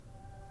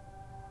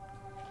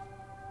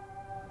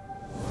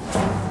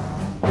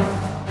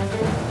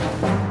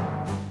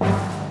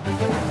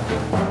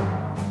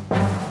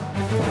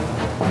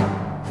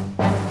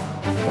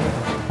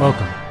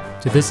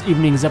to this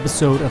evening's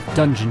episode of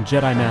Dungeon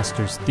Jedi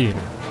Masters Theater.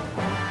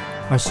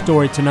 Our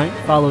story tonight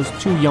follows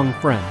two young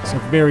friends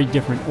of very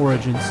different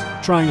origins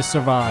trying to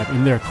survive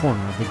in their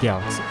corner of the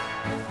galaxy.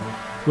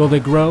 Will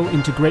they grow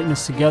into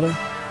greatness together,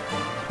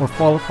 or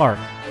fall apart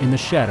in the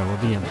shadow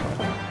of the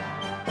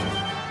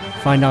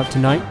Empire? Find out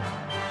tonight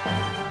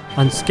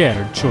on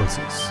Scattered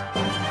Choices.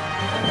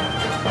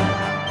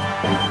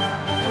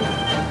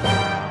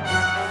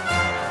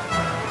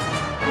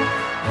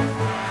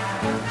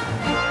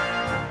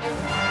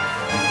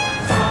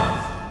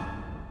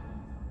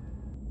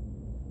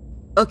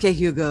 Okay,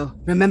 Hugo,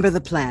 remember the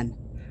plan.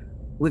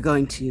 We're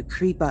going to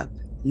creep up,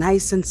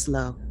 nice and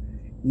slow.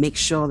 Make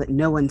sure that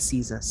no one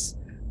sees us.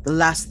 The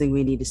last thing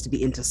we need is to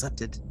be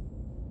intercepted.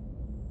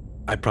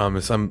 I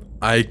promise,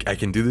 I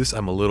can do this.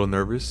 I'm a little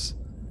nervous,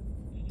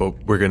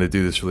 but we're gonna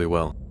do this really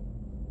well.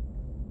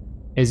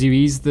 As you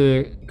ease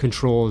the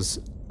controls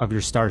of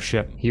your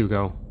starship,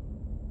 Hugo,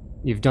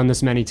 you've done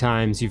this many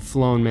times, you've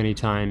flown many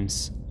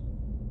times,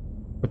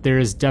 but there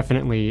is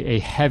definitely a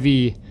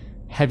heavy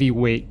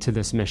weight to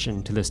this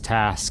mission, to this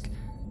task,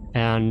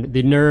 and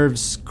the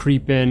nerves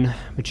creep in,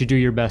 but you do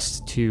your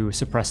best to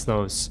suppress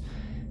those,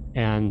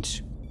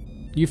 and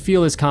you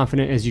feel as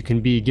confident as you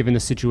can be given the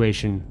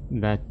situation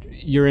that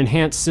your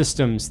enhanced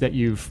systems that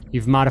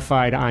you've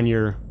modified on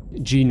your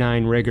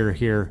G9 rigger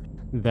here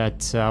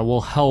that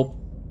will help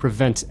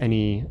prevent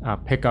any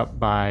pickup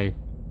by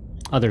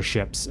other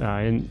ships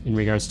in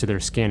regards to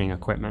their scanning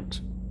equipment.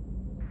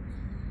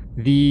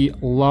 The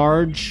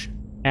large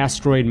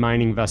asteroid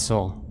mining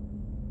vessel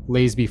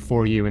lays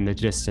before you in the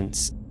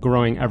distance,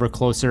 growing ever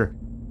closer.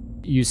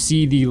 You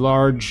see the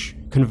large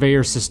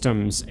conveyor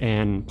systems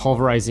and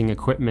pulverizing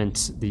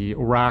equipment, the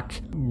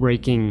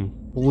rock-breaking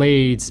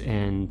blades,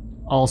 and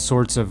all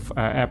sorts of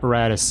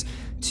apparatus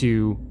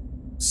to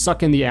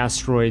suck in the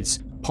asteroids,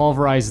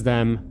 pulverize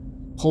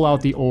them, pull out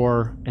the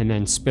ore, and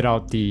then spit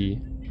out the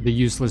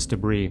useless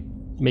debris,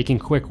 making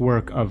quick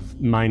work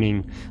of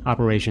mining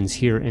operations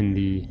here in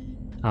the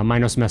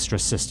Minos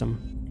Mestris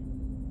system.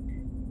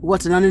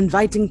 What an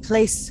uninviting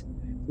place.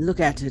 Look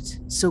at it.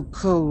 So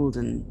cold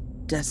and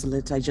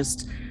desolate.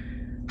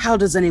 How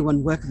does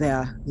anyone work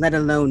there, let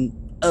alone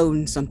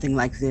own something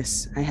like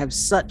this? I have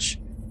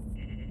such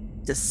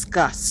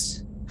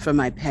disgust for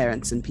my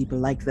parents and people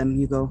like them,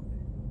 Hugo.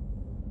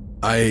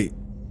 I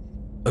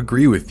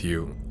agree with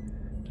you.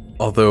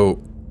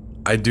 Although,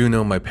 I do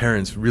know my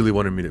parents really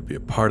wanted me to be a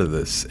part of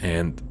this,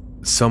 and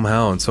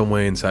somehow, in some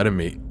way inside of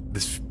me,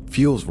 this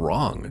feels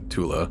wrong,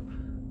 Tula.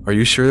 Are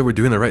you sure that we're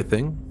doing the right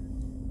thing?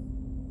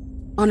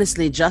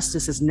 Honestly,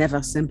 justice is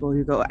never simple,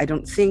 Hugo. I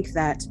don't think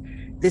that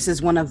this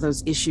is one of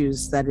those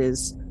issues that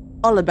is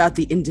all about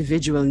the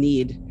individual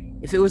need.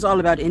 If it was all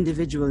about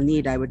individual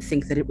need, I would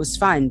think that it was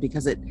fine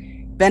because it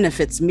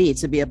benefits me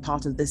to be a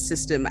part of this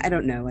system. I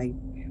don't know.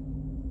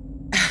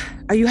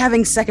 Are you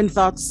having second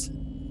thoughts?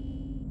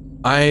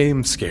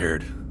 I'm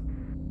scared.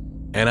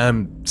 And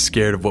I'm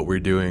scared of what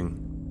we're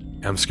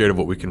doing. I'm scared of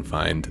what we can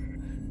find.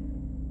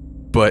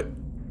 But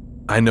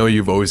I know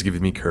you've always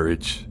given me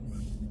courage.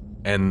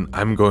 And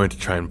I'm going to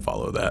try and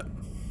follow that.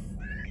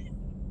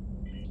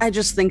 I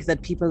just think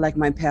that people like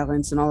my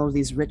parents and all of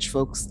these rich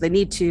folks, they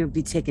need to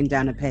be taken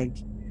down a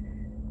peg.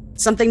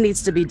 Something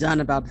needs to be done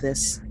about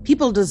this.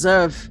 People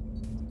deserve,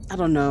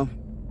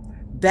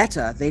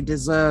 better. They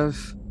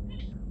deserve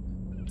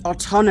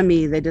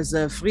autonomy, they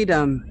deserve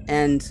freedom,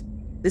 and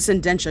this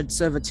indentured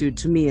servitude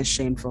to me is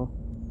shameful.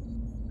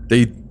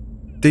 They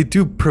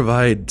do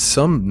provide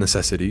some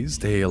necessities.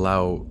 They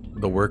allow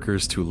the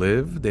workers to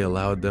live. They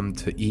allowed them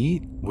to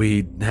eat.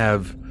 We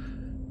have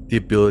the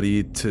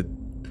ability to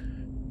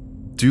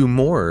do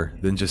more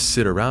than just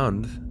sit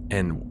around,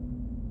 and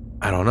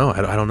I don't know.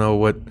 I don't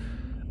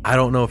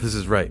know if this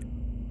is right.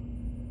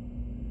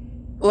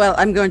 Well,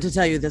 I'm going to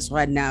tell you this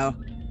right now.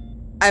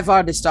 I've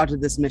already started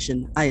this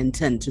mission. I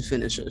intend to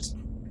finish it.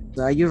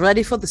 So are you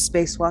ready for the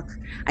spacewalk?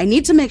 I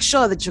need to make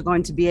sure that you're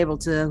going to be able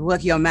to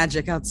work your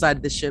magic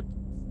outside the ship.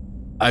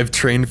 I've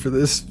trained for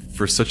this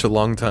for such a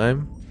long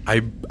time.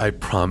 I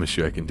promise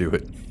you I can do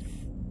it.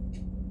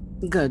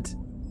 Good.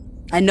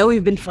 I know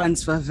we've been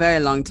friends for a very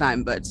long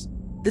time, but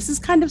this is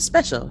kind of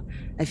special.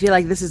 I feel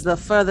like this is the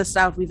furthest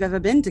out we've ever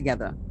been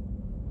together.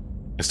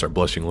 I start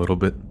blushing a little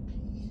bit.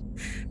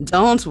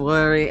 Don't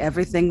worry,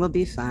 everything will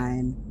be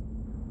fine.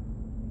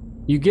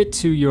 You get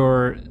to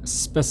your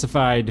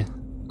specified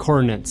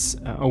coordinates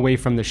away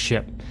from the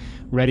ship,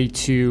 ready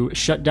to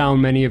shut down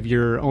many of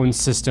your own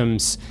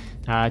systems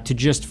to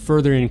just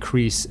further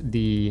increase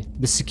the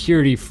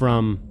security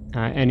from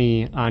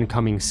any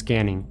oncoming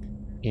scanning.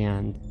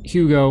 And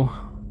Hugo,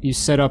 you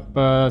set up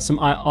some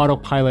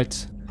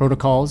autopilot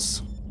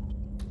protocols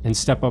and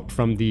step up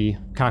from the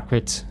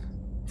cockpit,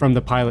 from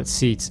the pilot's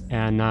seat,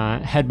 and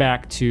head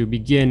back to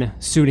begin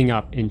suiting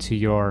up into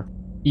your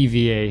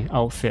EVA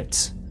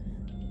outfit.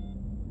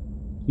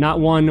 Not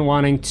one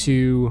wanting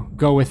to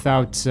go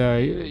without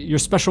your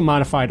special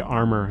modified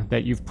armor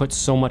that you've put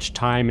so much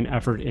time and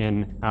effort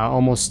in,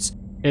 almost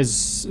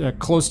as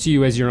close to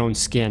you as your own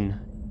skin.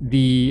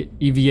 The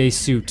EVA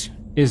suit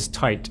is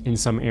tight in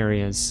some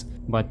areas,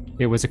 but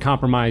it was a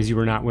compromise you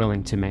were not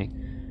willing to make.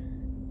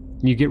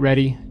 You get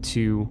ready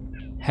to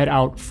head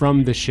out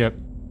from the ship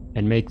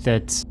and make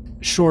that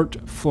short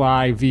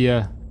fly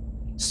via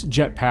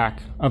jetpack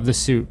of the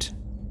suit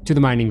to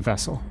the mining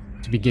vessel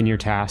to begin your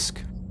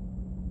task.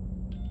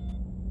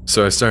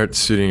 So I start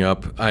suiting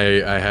up.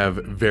 I have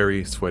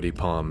very sweaty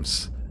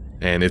palms,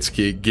 and it's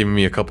giving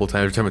me a couple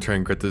times. Every time I try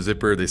and grab the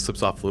zipper, they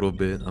slips off a little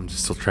bit. I'm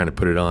just still trying to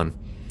put it on.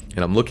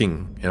 And I'm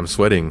looking, and I'm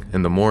sweating,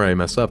 and the more I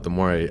mess up, the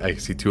more I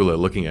see Tula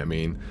looking at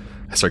me, and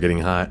I start getting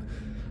hot.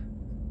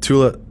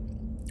 Tula,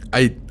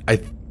 I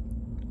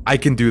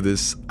can do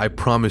this. I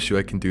promise you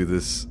I can do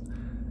this.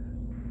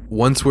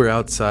 Once we're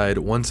outside,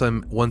 once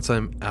I'm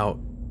out,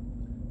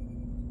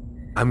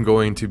 I'm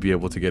going to be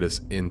able to get us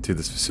into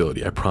this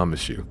facility. I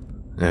promise you.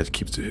 And I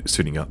keep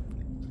suiting up.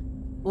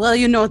 Well,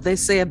 you know what they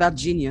say about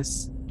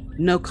genius.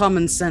 No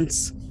common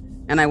sense.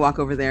 And I walk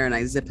over there and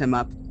I zip him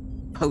up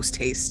post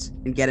haste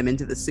and get him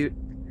into the suit.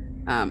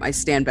 I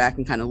stand back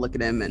and kind of look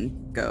at him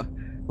and go,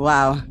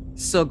 wow,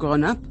 so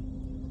grown up.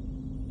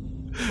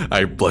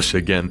 I blush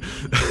again.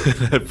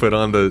 I put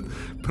on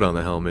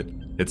the helmet.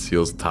 It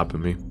seals the top of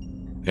me.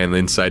 And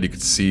inside you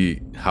could see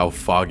how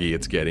foggy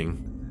it's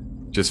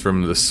getting. Just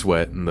from the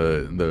sweat and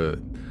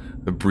the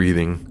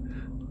breathing.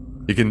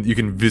 You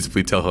can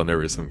visibly tell how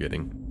nervous I'm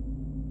getting.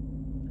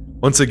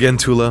 Once again,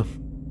 Tula,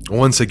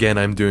 once again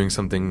I'm doing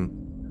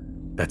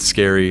something that's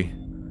scary,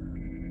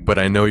 but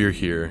I know you're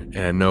here, and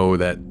I know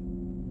that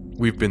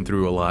we've been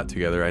through a lot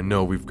together. I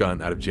know we've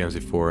gotten out of jams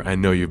before. I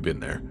know you've been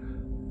there.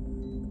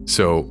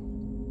 So,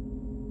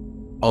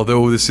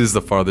 although this is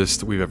the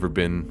farthest we've ever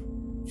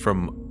been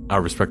from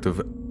our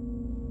respective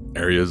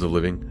areas of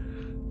living,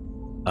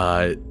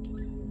 and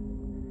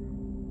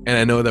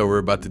I know that we're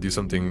about to do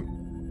something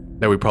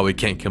that we probably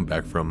can't come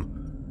back from.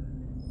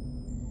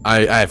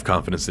 I have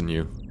confidence in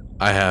you.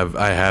 I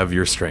have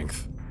your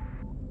strength.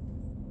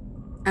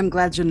 I'm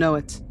glad you know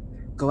it.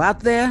 Go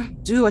out there,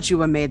 do what you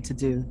were made to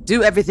do.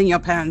 Do everything your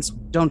parents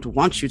don't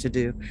want you to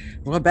do.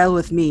 Rebel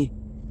with me.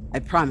 I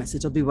promise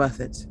it'll be worth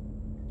it.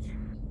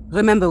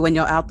 Remember, when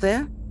you're out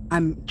there,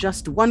 I'm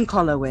just one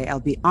call away. I'll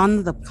be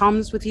on the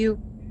comms with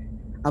you.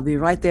 I'll be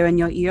right there in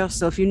your ear.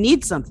 So if you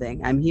need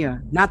something, I'm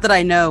here. Not that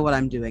I know what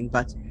I'm doing,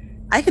 but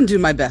I can do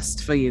my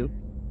best for you.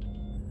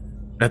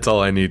 That's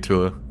all I need,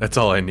 Tula. That's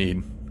all I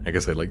need. I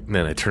guess then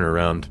I turn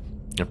around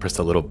and press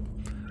that little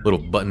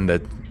button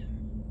that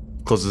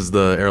closes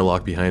the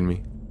airlock behind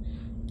me.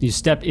 You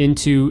step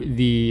into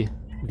the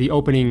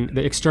opening,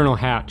 the external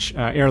hatch,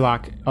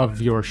 airlock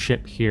of your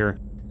ship here,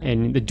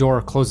 and the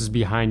door closes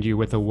behind you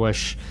with a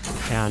whoosh.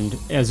 And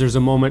as there's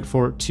a moment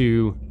for it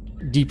to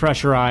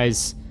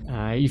depressurize,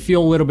 you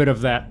feel a little bit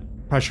of that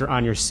pressure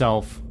on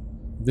yourself.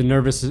 The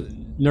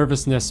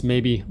nervousness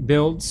maybe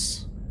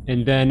builds,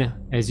 and then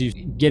as you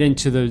get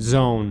into the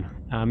zone,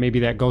 maybe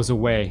that goes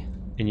away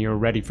and you're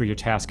ready for your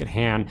task at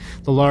hand.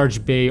 The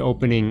large bay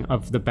opening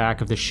of the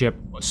back of the ship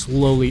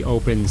slowly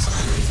opens,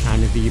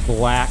 and the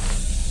black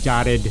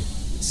dotted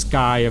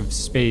sky of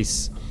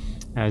space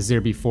is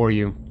there before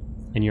you,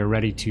 and you're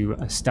ready to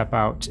step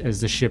out as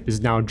the ship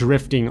is now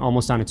drifting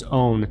almost on its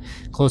own,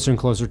 closer and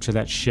closer to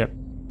that ship,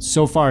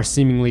 so far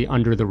seemingly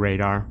under the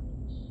radar.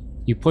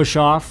 You push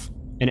off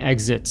and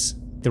exit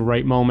the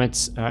right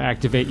moments,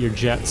 activate your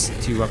jets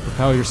to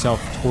propel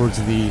yourself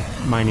towards the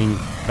mining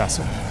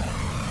vessel.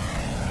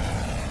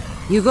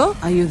 Hugo,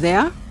 are you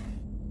there?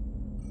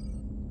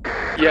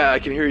 Yeah, I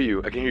can hear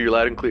you. I can hear you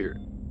loud and clear.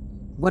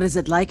 What is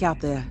it like out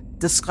there?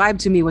 Describe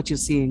to me what you're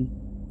seeing.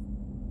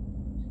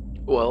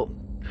 Well,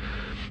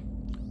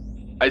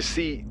 I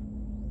see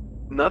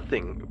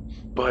nothing,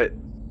 but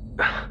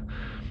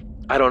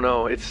I don't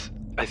know.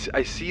 I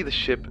see the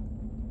ship,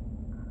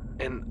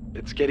 and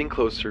it's getting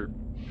closer.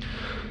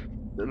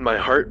 And my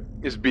heart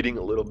is beating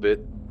a little bit,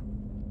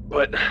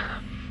 but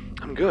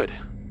I'm good.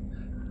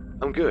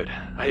 I'm good.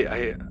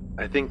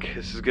 I think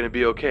this is gonna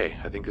be okay.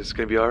 I think this is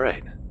gonna be all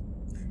right.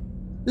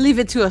 Leave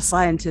it to a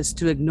scientist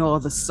to ignore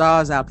the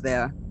stars out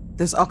there.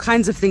 There's all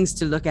kinds of things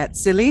to look at,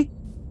 silly.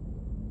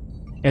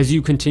 As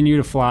you continue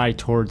to fly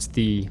towards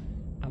the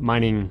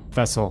mining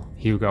vessel,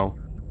 Hugo,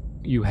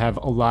 you have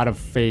a lot of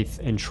faith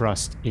and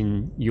trust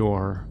in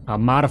your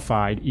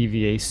modified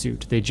EVA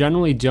suit. They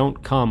generally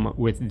don't come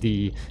with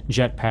the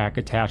jetpack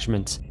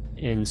attachment,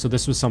 and so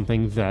this was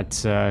something that,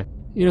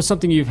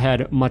 something you've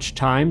had much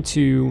time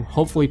to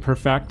hopefully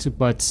perfect,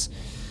 but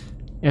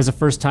as a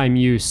first-time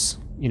use,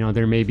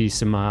 there may be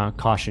some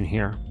caution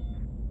here.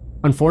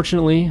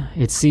 Unfortunately,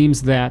 it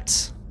seems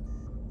that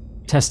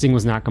testing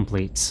was not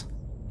complete,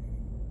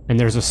 and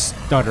there's a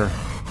stutter,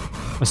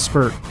 a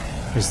spurt,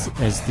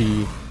 as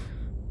the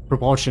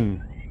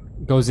propulsion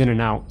goes in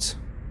and out,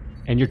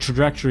 and your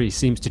trajectory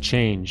seems to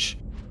change.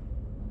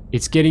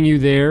 It's getting you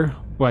there,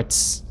 but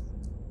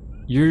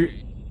you're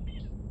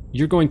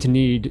going to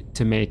need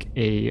to make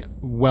a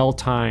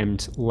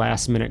well-timed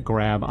last-minute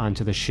grab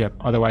onto the ship.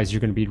 Otherwise,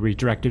 you're going to be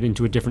redirected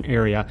into a different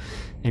area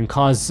and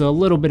cause a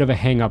little bit of a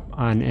hang-up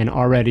on an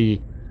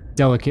already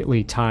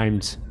delicately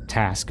timed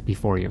task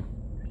before you.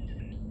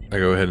 I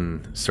go ahead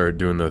and start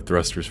doing the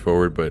thrusters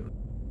forward, but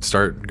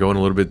start going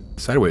a little bit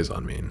sideways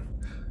on me. And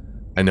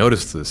I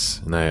noticed this,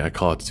 and I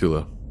call out to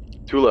Tula.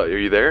 Tula, are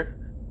you there?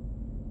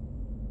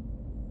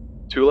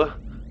 Tula?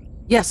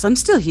 Yes, I'm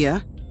still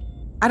here.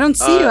 I don't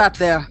see you out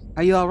there.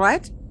 Are you all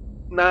right?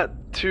 Not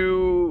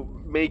to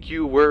make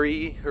you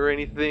worry or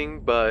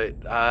anything, but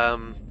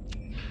I'm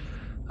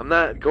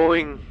not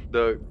going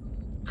the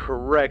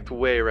correct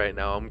way right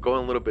now. I'm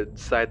going a little bit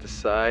side to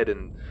side,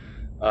 and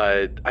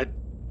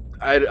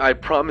I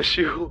promise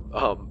you,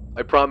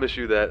 I promise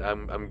you that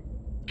I'm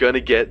gonna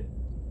get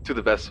to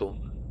the vessel.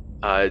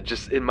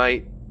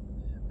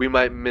 We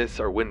might miss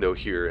our window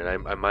here,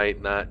 and I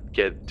might not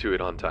get to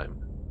it on time.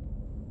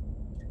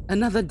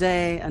 Another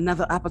day,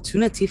 another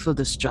opportunity for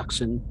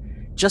destruction.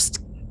 Just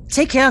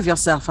take care of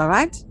yourself, all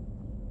right?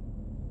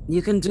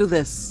 You can do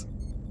this.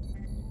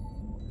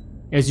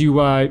 As you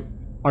are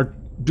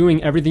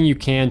doing everything you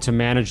can to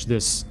manage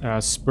this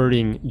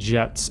spurting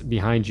jets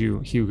behind you,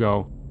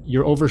 Hugo,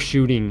 you're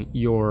overshooting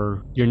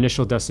your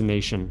initial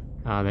destination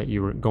that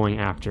you were going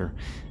after.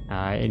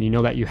 And you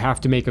know that you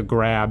have to make a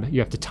grab. You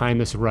have to time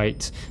this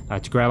right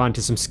to grab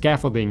onto some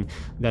scaffolding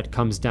that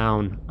comes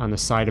down on the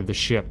side of the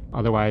ship.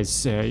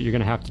 Otherwise, you're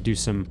going to have to do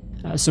some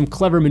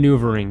clever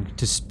maneuvering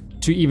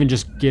to even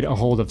just get a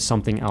hold of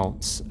something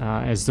else.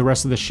 As the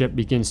rest of the ship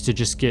begins to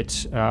just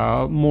get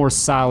more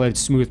solid,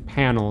 smooth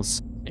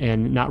panels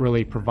and not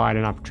really provide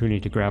an opportunity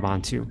to grab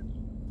onto.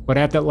 But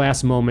at that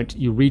last moment,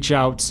 you reach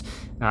out,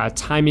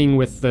 timing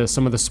with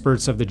some of the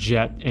spurts of the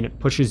jet, and it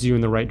pushes you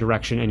in the right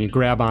direction, and you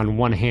grab on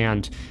one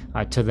hand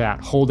to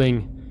that,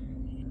 holding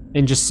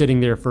and just sitting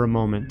there for a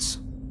moment.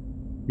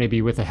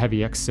 Maybe with a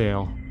heavy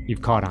exhale,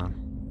 you've caught on.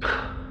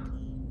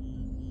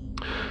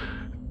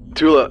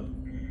 Tula,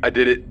 I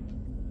did it.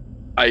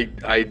 I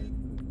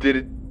did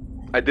it.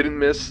 I didn't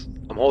miss.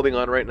 I'm holding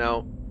on right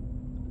now.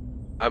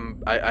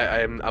 I'm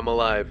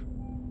alive.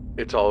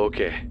 It's all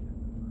okay.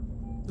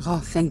 Oh,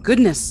 thank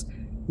goodness.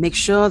 Make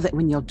sure that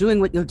when you're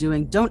doing what you're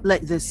doing, don't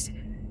let this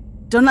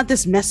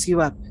mess you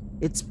up.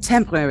 It's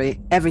temporary.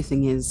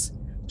 Everything is.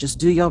 Just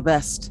do your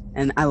best,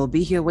 and I will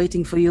be here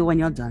waiting for you when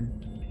you're done.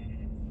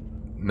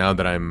 Now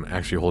that I'm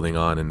actually holding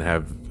on and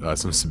have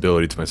some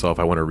stability to myself,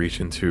 I want to reach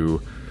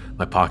into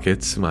my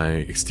pockets, my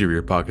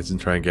exterior pockets, and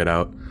try and get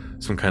out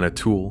some kind of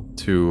tool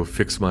to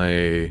fix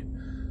my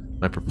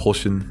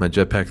propulsion, my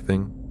jetpack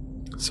thing,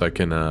 so I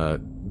can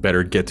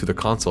better get to the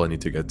console I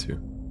need to get to,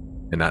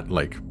 and not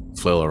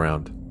flail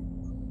around.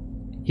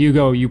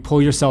 Hugo, you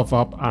pull yourself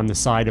up on the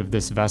side of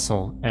this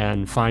vessel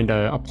and find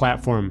a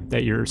platform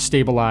that you're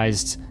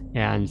stabilized,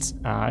 and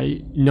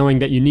knowing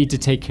that you need to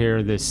take care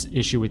of this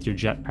issue with your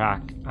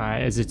jetpack,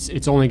 as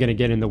it's only going to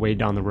get in the way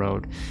down the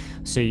road.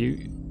 So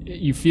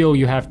you feel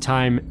you have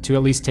time to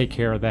at least take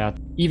care of that.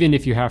 Even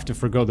if you have to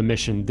forgo the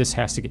mission, this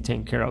has to get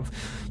taken care of.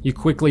 You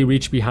quickly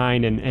reach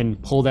behind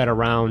and pull that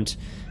around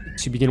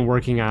to begin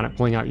working on it,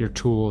 pulling out your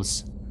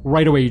tools.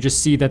 Right away, you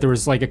just see that there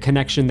was a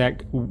connection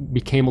that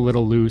became a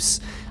little loose.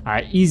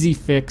 Easy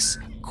fix,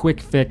 quick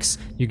fix.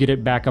 You get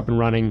it back up and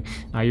running.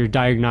 Your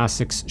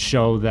diagnostics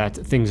show that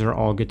things are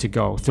all good to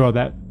go. Throw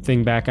that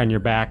thing back on your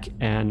back,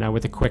 and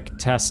with a quick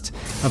test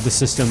of the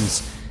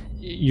systems,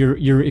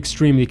 you're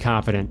extremely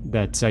confident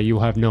that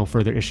you'll have no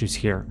further issues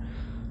here.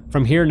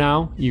 From here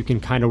now, you can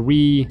kind of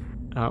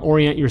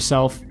orient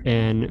yourself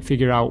and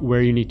figure out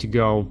where you need to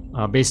go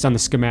based on the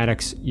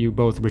schematics you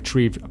both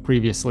retrieved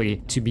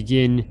previously to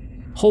begin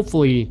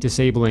hopefully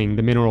disabling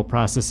the mineral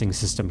processing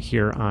system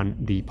here on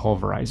the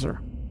pulverizer.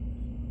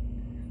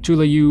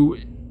 Tula, you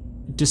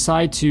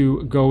decide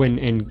to go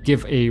and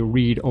give a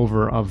read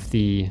over of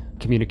the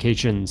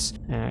communications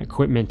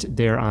equipment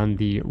there on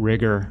the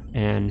rigger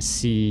and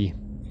see,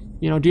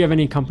 do you have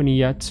any company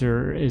yet,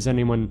 or is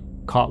anyone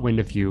caught wind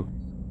of you?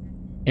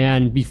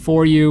 And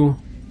before you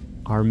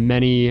are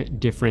many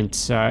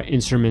different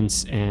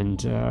instruments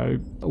and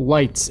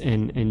lights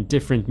and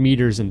different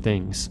meters and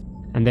things.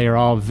 And they are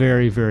all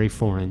very, very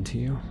foreign to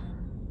you.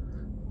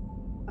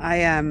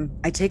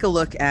 I take a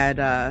look at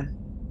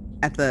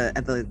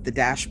the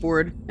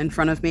dashboard in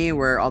front of me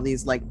where all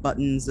these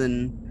buttons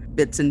and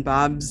bits and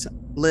bobs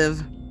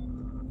live.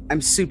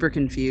 I'm super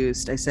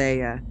confused. I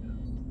say,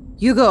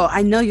 Hugo,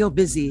 I know you're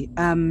busy.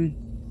 When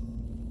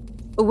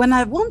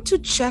I want to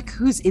check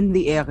who's in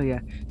the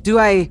area, do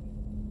I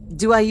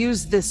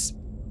use this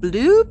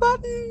blue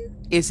button?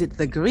 Is it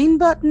the green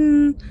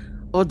button?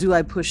 Or do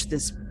I push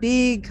this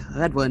big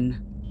red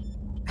one?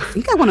 I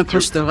think I want to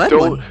push the red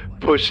one. Don't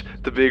push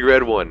the big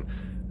red one.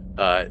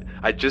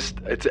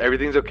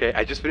 Everything's okay.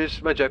 I just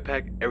finished my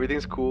jetpack.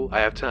 Everything's cool. I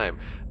have time.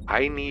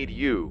 I need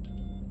you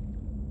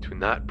to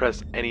not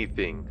press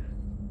anything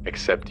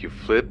except you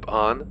flip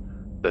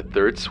on the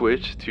third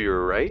switch to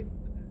your right,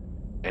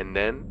 and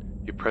then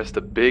you press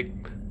the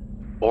big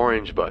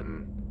orange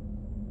button.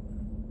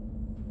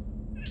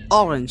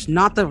 Orange,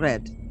 not the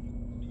red.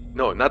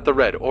 No, not the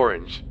red.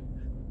 Orange.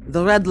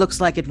 The red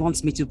looks like it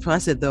wants me to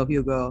press it, though,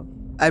 Hugo.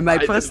 I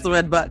might press the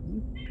red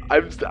button.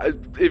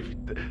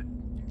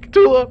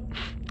 Tula,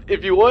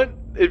 if you want,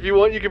 If you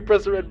want, you can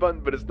press the red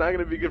button, but it's not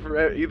gonna be good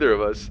for either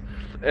of us.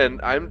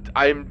 And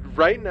I'm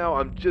right now.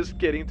 I'm just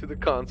getting to the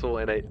console,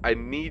 and I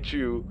need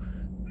you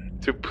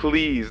to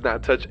please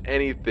not touch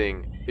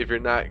anything if you're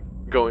not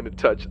going to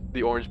touch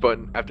the orange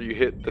button after you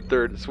hit the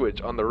third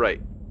switch on the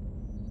right.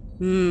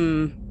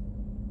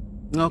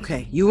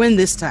 Okay, you win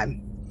this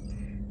time.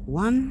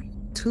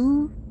 1,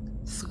 2,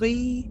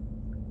 3.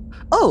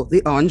 Oh,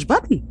 the orange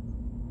button.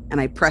 And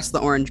I press the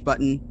orange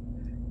button,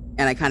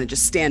 and I kind of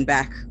just stand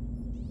back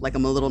like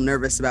I'm a little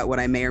nervous about what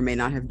I may or may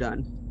not have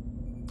done.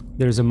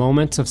 There's a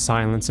moment of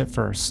silence at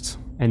first,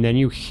 and then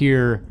you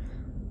hear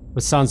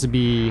what sounds to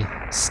be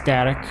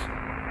static,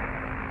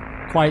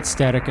 quite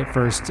static at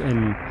first,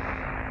 and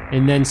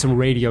then some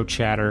radio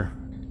chatter.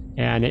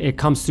 And it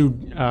comes through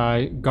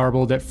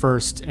garbled at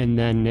first, and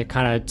then it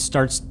kind of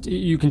starts,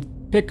 you can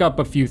pick up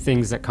a few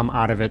things that come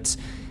out of it.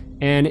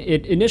 And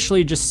it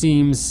initially just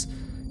seems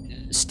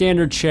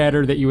standard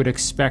chatter that you would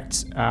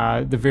expect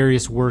the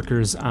various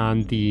workers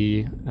on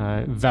the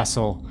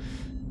vessel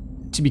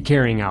to be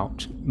carrying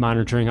out,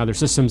 monitoring other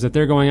systems that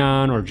they're going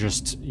on, or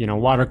just,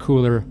 water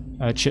cooler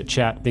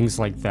chit-chat, things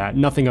like that.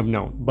 Nothing of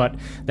note. But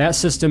that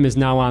system is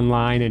now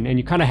online, and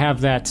you kind of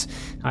have that,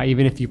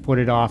 even if you put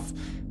it off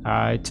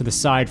to the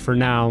side for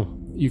now.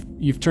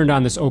 You've turned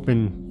on this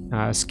open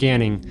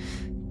scanning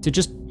to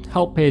just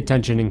help pay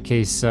attention in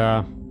case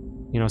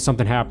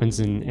something happens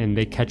and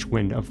they catch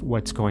wind of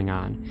what's going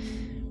on.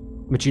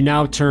 But you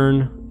now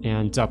turn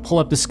and pull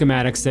up the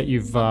schematics that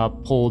you've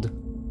pulled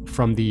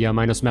from the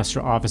Minos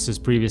Mestra offices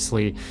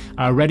previously,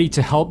 ready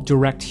to help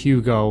direct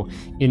Hugo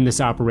in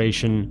this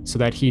operation so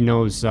that he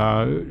knows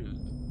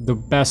the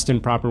best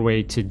and proper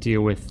way to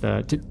deal with,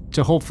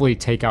 to hopefully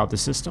take out the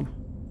system.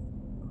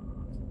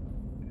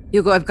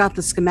 Hugo, I've got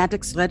the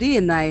schematics ready,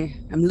 and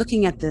I'm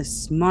looking at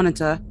this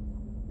monitor.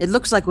 It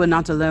looks like we're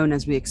not alone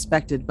as we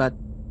expected, but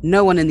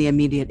no one in the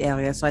immediate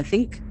area, so I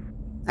think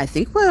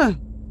we're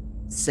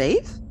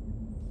safe?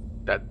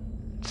 That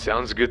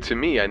sounds good to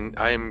me.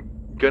 I'm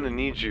gonna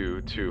need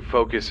you to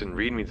focus and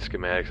read me the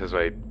schematics as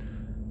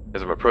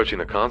I'm approaching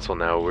the console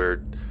now. We're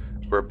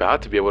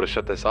about to be able to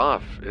shut this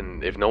off,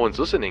 and if no one's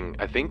listening,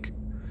 I think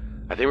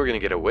we're gonna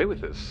get away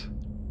with this.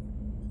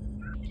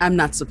 I'm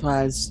not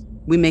surprised.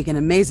 We make an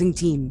amazing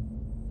team.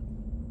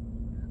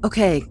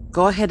 Okay,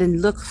 go ahead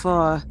and look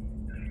for...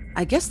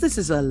 I guess this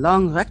is a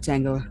long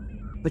rectangle,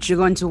 but you're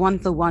going to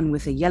want the one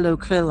with a yellow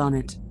krill on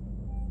it.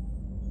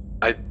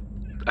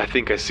 I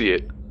think I see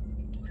it.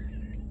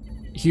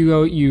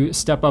 Hugo, you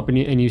step up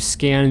and you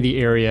scan the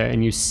area,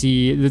 and you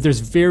see that there's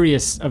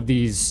various of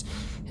these,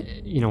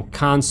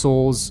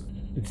 consoles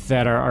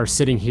that are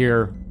sitting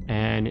here,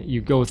 and you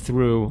go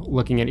through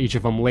looking at each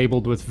of them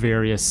labeled with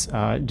various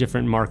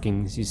different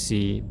markings. You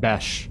see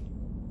Besh,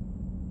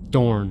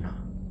 Dorn,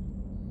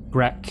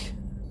 Grek,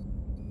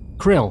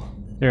 Krill.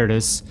 There it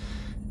is.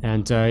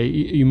 And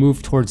you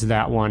move towards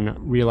that one,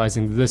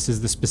 realizing this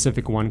is the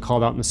specific one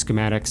called out in the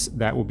schematics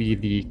that will be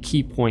the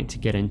key point to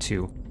get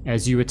into.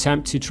 As you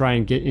attempt to try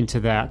and get into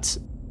that,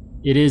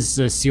 it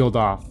is sealed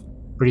off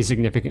pretty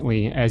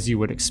significantly, as you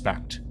would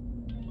expect.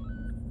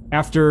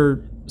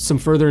 After some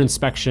further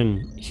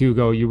inspection,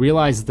 Hugo, you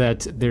realize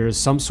that there is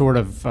some sort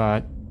of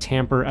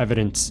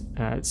tamper-evident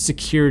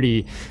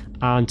security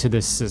onto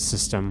this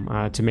system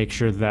to make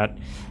sure that,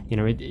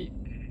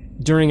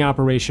 during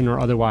operation or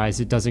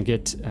otherwise, it doesn't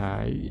get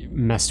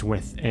messed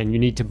with, and you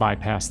need to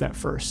bypass that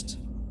first.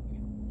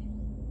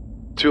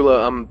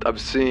 Tula, I'm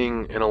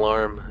seeing an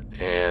alarm,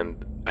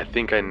 and I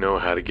think I know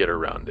how to get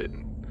around it.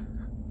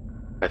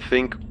 I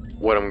think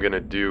what I'm gonna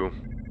do,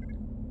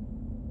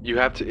 you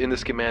have to, in the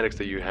schematics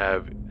that you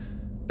have,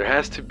 there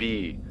has to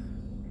be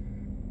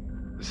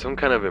some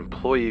kind of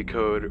employee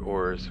code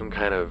or some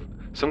kind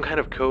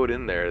of code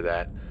in there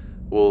that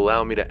will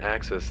allow me to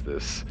access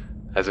this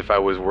as if I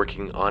was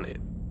working on it.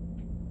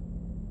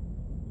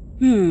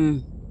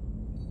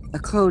 A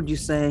code, you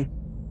say?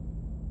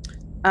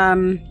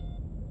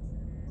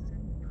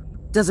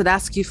 Does it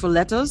ask you for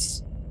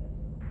letters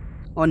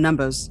or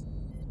numbers?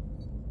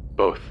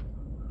 Both.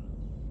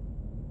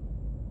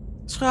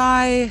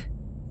 Try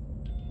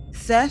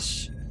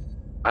Sesh.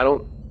 I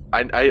don't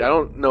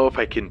know if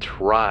I can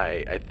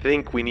try. I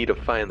think we need to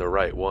find the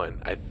right one.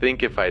 I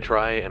think if I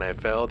try and I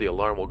fail, the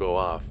alarm will go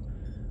off.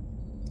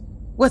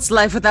 What's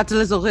life without a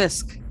little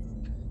risk?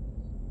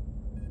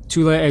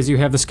 Tula, as you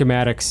have the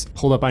schematics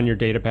pulled up on your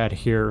datapad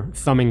here,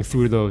 thumbing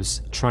through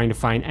those, trying to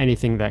find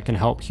anything that can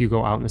help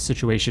Hugo out in the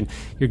situation,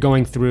 you're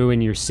going through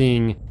and you're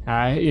seeing,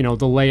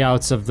 the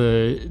layouts of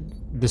the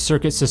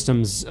circuit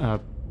systems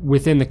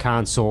within the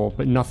console,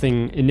 but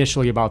nothing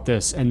initially about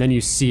this. And then you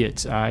see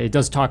it. It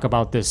does talk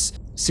about this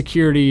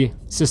security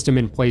system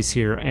in place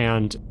here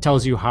and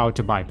tells you how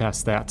to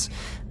bypass that.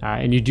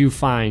 And you do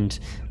find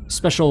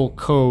special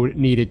code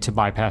needed to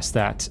bypass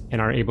that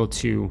and are able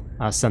to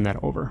send that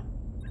over.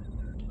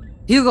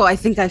 Hugo, I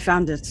think I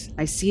found it.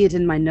 I see it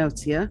in my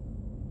notes here.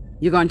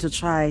 You're going to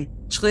try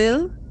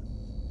Trill,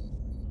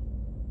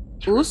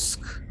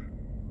 Usk,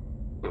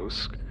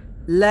 Usk,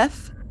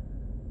 Lef,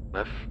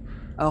 Lef,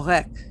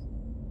 Orek.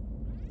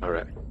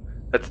 Alright.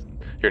 That's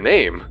your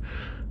name.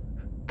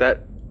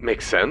 That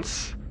makes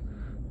sense.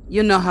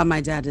 You know how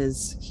my dad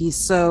is. He's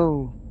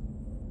so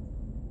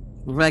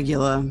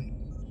regular.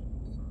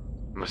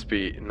 Must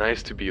be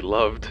nice to be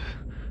loved.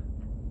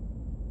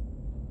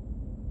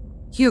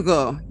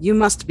 Hugo, you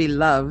must be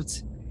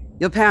loved.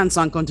 Your parents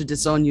aren't going to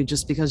disown you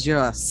just because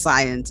you're a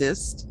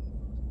scientist.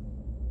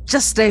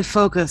 Just stay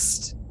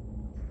focused.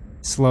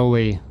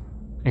 Slowly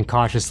and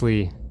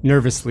cautiously,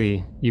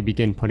 nervously, you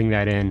begin putting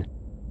that in.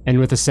 And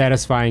with a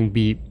satisfying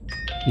beep,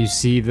 you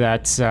see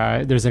that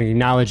there's an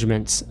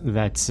acknowledgement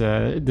that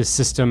the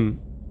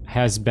system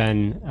has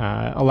been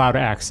allowed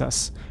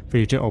access for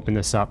you to open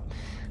this up.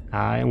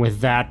 And with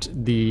that,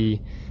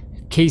 the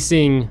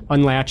casing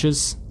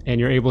unlatches and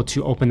you're able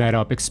to open that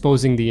up,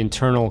 exposing the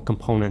internal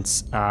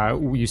components.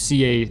 You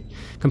see a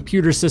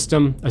computer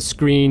system, a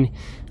screen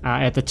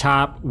at the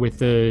top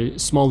with a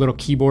small little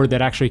keyboard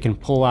that actually can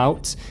pull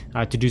out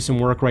to do some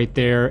work right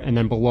there. And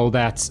then below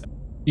that,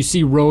 you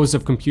see rows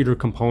of computer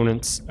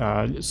components,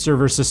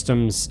 server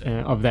systems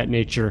of that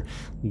nature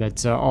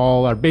that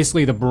all are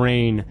basically the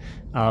brain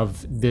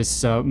of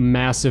this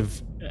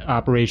massive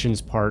operations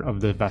part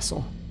of the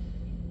vessel.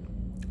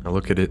 I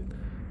look at it,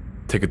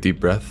 take a deep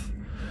breath.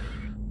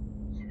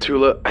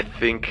 Tula, I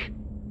think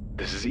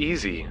this is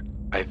easy.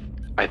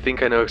 I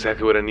think I know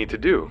exactly what I need to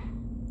do.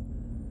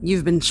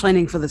 You've been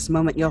training for this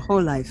moment your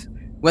whole life,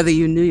 whether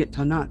you knew it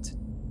or not.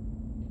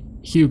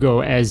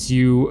 Hugo, as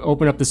you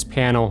open up this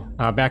panel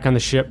back on the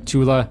ship,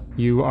 Tula,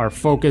 you are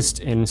focused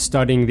and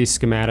studying these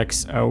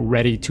schematics,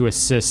 ready to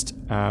assist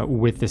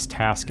with this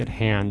task at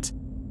hand.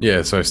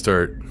 Yeah, so I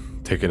start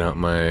taking out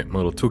my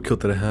little toolkit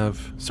that I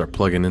have, start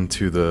plugging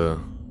into the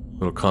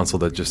little console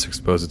that just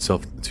exposed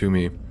itself to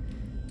me.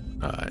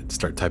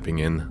 Start typing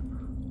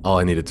in all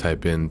I need to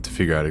type in to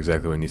figure out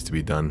exactly what needs to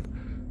be done.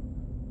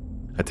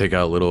 I take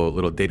out a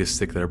little data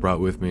stick that I brought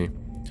with me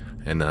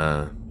and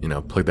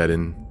plug that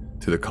in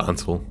to the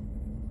console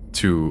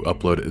to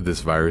upload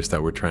this virus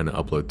that we're trying to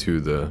upload to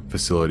the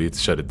facility to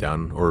shut it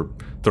down or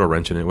throw a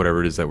wrench in it,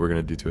 whatever it is that we're going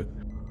to do to it.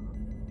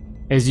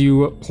 As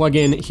you plug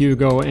in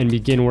Hugo and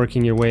begin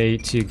working your way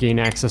to gain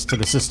access to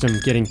the system,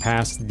 getting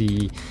past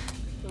the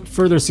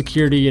further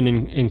security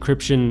and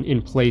encryption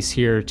in place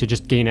here to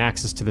just gain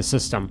access to the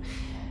system,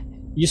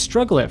 you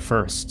struggle at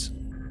first.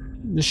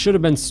 This should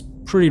have been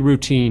pretty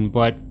routine,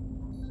 but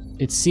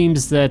it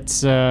seems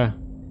that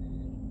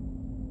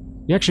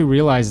you actually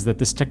realize that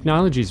this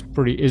technology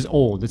is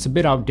old. It's a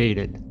bit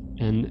outdated,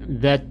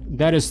 and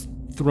that has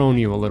thrown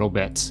you a little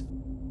bit.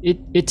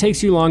 It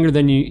takes you longer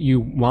than you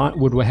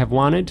would have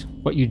wanted,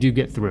 but you do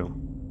get through.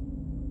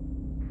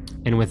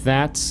 And with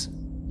that,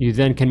 you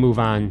then can move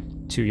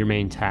on to your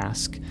main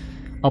task,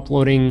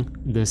 uploading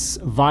this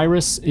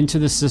virus into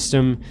the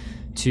system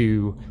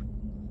to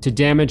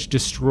damage,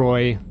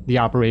 destroy the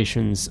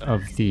operations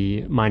of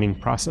the mining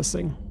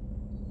processing.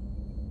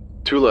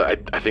 Tula,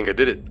 I think I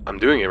did it. I'm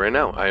doing it right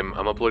now. I'm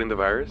uploading the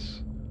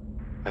virus.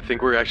 I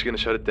think we're actually going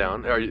to shut it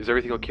down. Is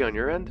everything okay on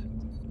your end?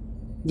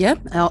 Yep,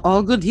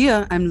 all good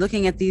here. I'm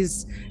looking at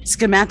these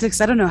schematics.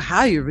 I don't know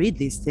how you read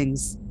these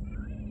things.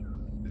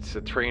 It's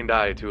a trained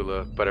eye,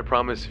 Tula, but I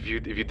promise if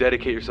you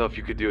dedicate yourself,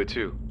 you could do it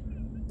too.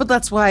 But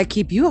that's why I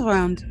keep you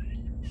around.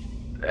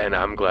 And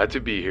I'm glad to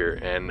be here,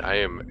 and I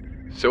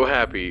am so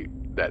happy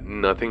that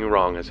nothing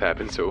wrong has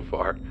happened so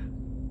far.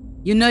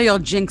 You know your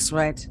jinx,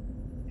 right?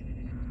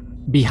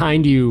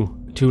 Behind you,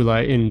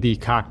 Tula, in the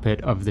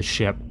cockpit of the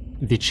ship,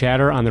 the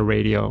chatter on the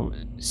radio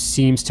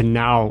seems to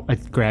now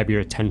grab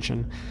your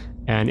attention,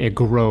 and it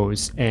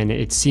grows, and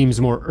it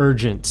seems more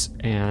urgent,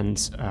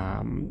 and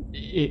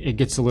it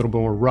gets a little bit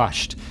more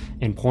rushed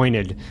and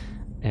pointed.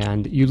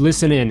 And you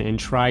listen in and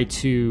try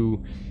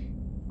to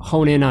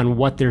hone in on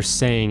what they're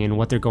saying and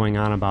what they're going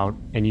on about,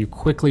 and you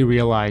quickly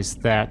realize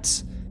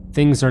that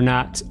things are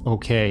not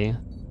okay.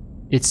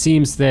 It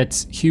seems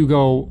that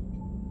Hugo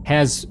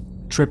has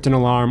tripped an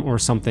alarm or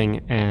something,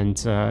 and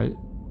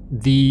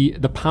the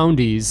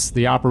Poundies,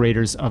 the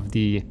operators of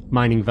the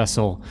mining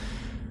vessel,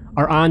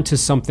 are on to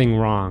something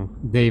wrong.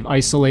 They've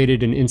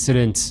isolated an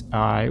incident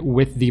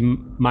with the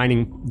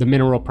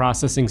mineral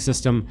processing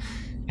system,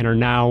 and are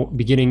now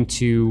beginning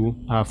to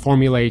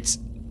formulate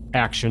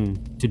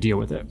action to deal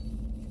with it.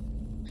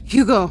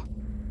 Hugo,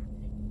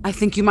 I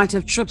think you might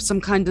have tripped some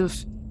kind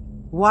of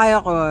wire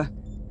or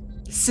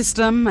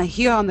system. I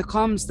hear on the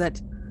comms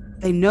that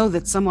they know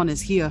that someone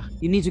is here.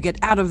 You need to get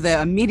out of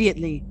there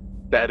immediately.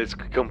 That is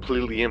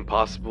completely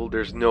impossible.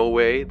 There's no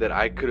way that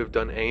I could have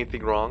done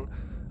anything wrong.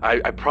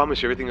 I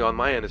promise you everything on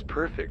my end is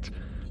perfect.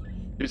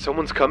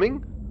 Someone's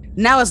coming?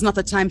 Now is not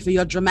the time for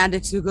your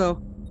dramatics,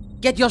 Hugo.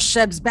 Get your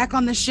shebs back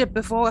on the ship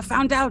before we're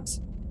found out.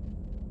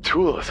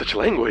 Tula, such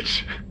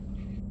language.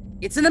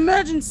 It's an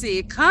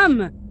emergency.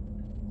 Come.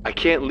 I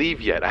can't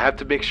leave yet. I have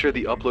to make sure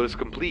the upload is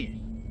complete.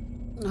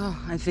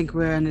 Oh, I think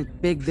we're in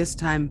it big this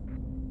time.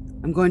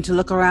 I'm going to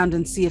look around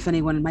and see if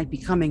anyone might be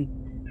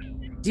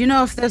coming. Do you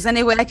know if there's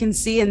any way I can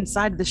see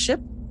inside the ship?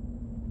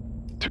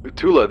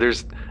 Tula,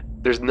 there's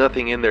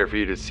nothing in there for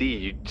you to see.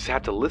 You just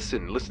have to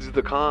listen to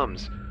the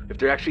comms. If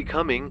they're actually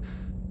coming,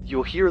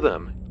 you'll hear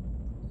them.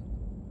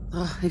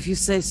 If you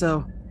say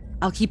so,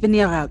 I'll keep an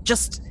ear out.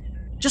 Just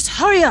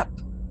hurry up.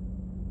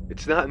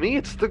 It's not me.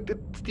 It's the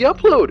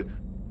upload.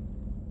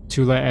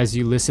 Tula, as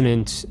you listen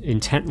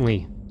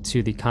intently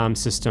to the comm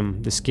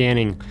system, the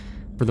scanning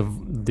for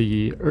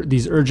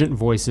these urgent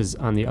voices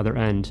on the other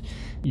end,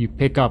 you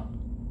pick up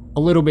a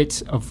little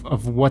bit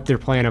of what their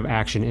plan of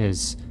action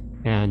is,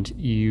 and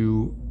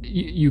you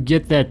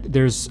get that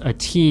there's a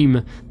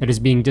team that is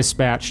being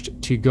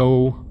dispatched to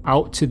go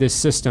out to this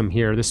system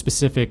here, this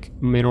specific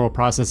mineral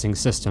processing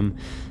system,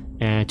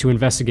 and to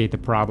investigate the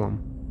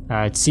problem.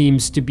 It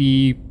seems to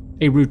be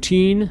a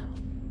routine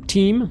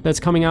team that's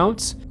coming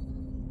out,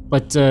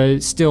 but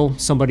still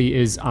somebody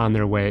is on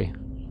their way.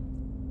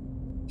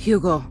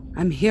 Hugo,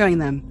 I'm hearing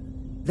them.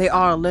 They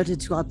are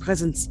alerted to our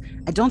presence.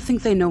 I don't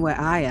think they know where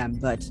I am,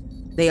 but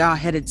they are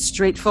headed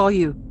straight for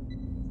you.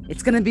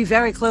 It's gonna be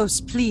very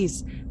close.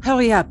 Please,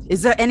 hurry up.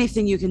 Is there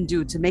anything you can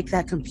do to make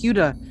that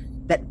computer,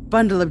 that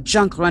bundle of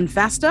junk, run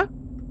faster?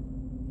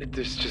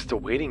 It's just a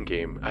waiting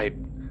game.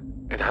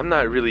 I'm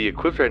not really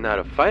equipped right now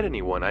to fight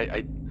anyone.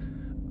 I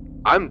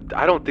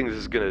don't think this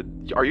is gonna.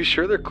 Are you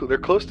sure they're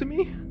close to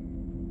me?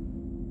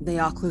 They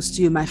are close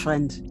to you, my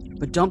friend.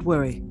 But don't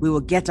worry, we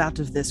will get out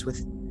of this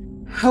with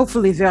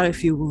hopefully very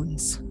few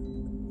wounds.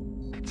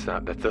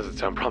 That doesn't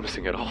sound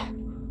promising at all.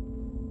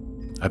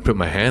 I put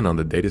my hand on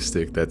the data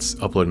stick that's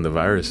uploading the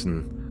virus,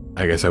 and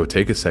I guess I would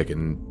take a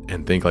second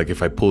and think, like,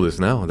 if I pull this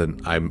now,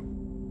 then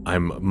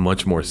I'm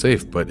much more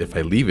safe. But if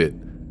I leave it,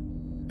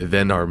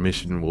 then our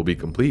mission will be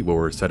complete. What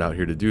we're set out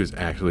here to do is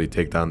actually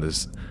take down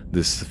this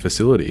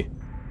facility.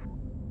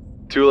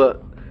 Tula,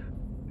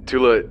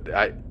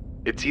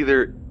 it's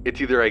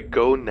either I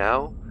go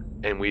now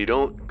and we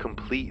don't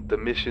complete the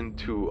mission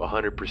to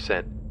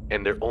 100%,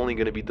 and they're only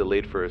going to be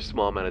delayed for a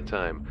small amount of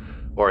time,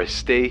 or I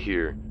stay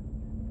here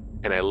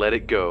and I let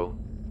it go,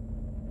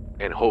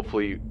 and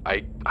hopefully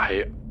I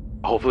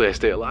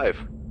stay alive.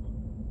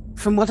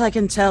 From what I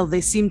can tell,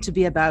 they seem to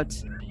be about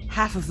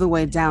half of the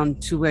way down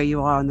to where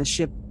you are on the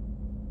ship.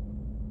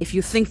 If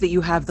you think that you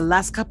have the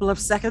last couple of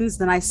seconds,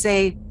 then I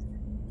say,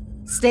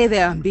 stay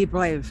there and be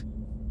brave.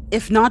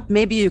 If not,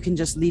 maybe you can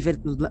just leave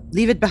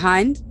it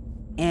behind,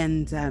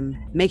 and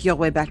make your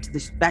way back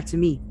to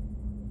me.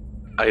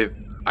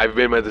 I've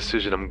made my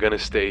decision. I'm gonna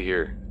stay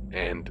here,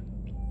 and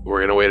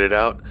we're gonna wait it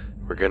out.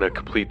 We're gonna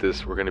complete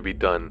this. We're gonna be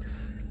done.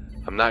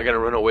 I'm not gonna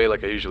run away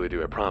like I usually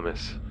do. I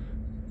promise.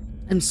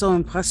 I'm so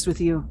impressed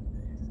with you.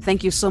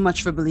 Thank you so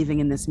much for believing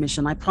in this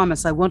mission. I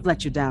promise I won't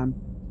let you down.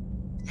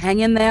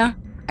 Hang in there.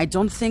 I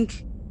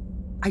think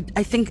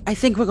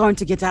we're going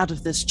to get out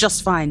of this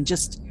just fine.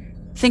 Just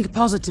think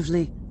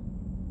positively.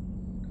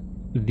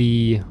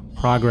 The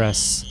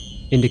progress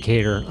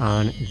indicator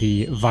on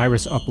the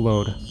virus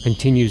upload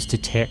continues to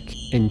tick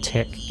and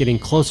tick, getting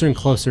closer and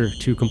closer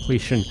to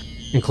completion,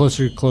 and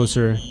closer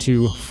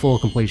to full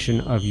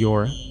completion of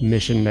your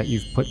mission that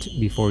you've put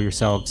before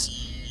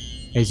yourselves.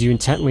 As you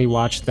intently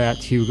watch that,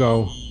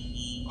 Hugo,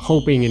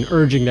 hoping and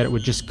urging that it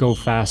would just go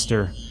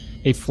faster,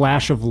 a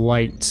flash of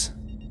light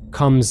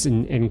comes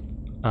in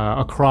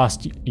across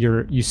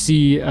you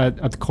see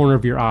at the corner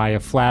of your eye a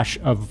flash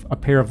of a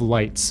pair of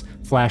lights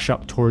flash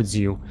up towards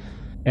you.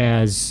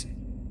 As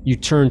you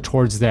turn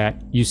towards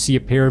that, you see a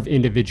pair of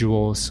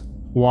individuals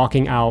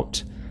walking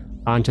out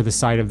onto the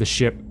side of the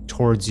ship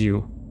towards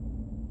you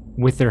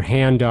with their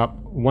hand up,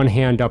 one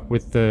hand up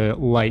with the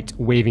light,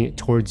 waving it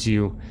towards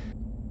you.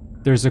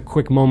 There's a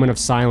quick moment of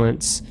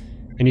silence,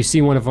 and you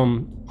see one of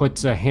them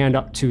puts a hand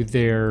up to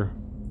their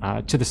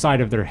to the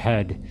side of their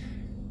head.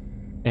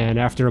 And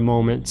after a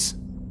moment,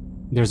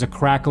 there's a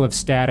crackle of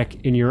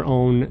static in your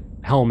own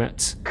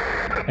helmet,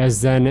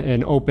 as then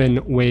an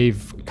open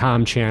wave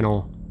comm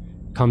channel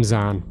comes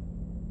on.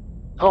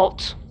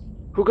 Halt!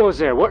 Who goes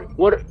there?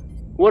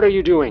 What are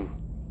you doing?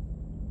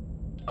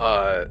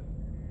 I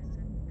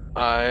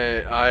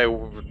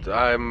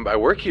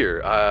work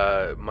here.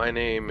 My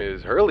name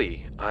is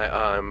Hurley.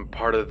 I'm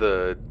part of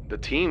the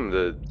team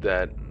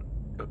that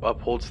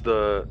upholds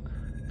the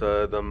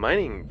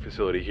mining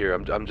facility here.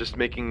 I'm just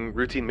making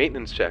routine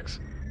maintenance checks.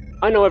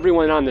 I know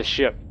everyone on the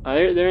ship.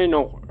 There ain't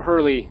no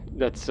Hurley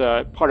that's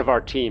part of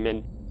our team.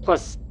 And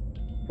plus,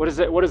 what is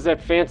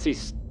that fancy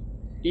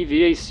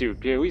EVA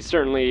suit? Yeah, we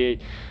certainly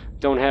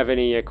don't have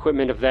any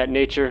equipment of that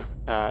nature.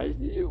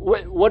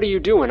 What are you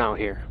doing out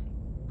here?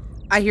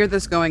 I hear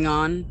this going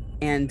on,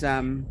 and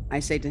I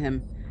say to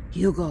him,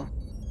 Hugo,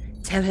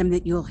 tell him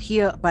that you're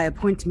here by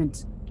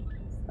appointment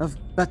of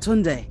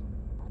Batunde.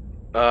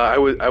 I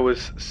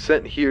was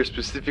sent here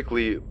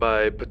specifically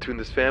by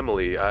Batunde's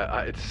family.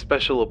 It's a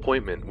special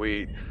appointment.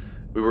 We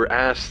were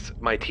asked,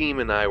 my team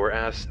and I were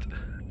asked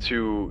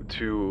to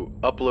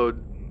upload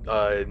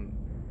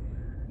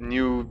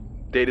new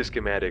data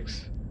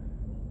schematics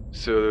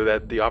so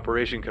that the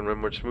operation can run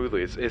more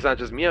smoothly. It's not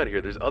just me out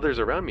here. There's others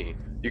around me.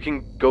 You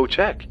can go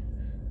check.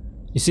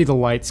 You see the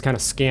lights kind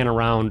of scan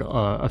around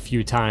a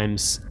few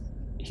times,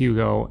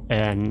 Hugo,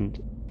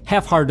 and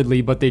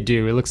half-heartedly, but they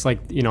do. It looks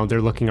like, they're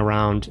looking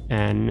around,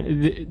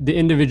 and the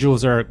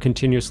individuals are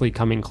continuously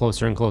coming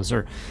closer and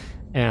closer.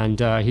 And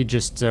he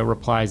just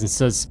replies and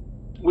says,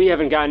 We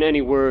haven't gotten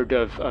any word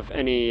of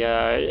any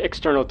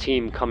external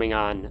team coming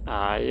on.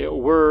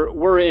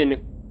 We're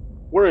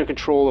in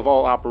control of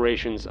all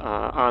operations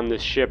on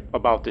this ship,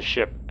 about the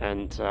ship,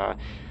 and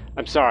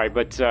I'm sorry,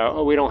 but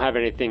we don't have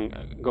anything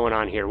going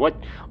on here. What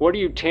are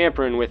you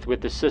tampering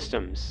with the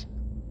systems?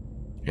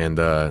 And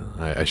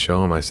I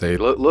show him. I say,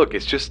 Look,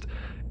 it's just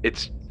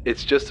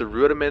a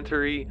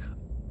rudimentary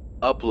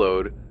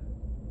upload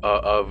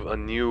of a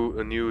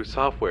new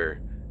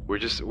software. We're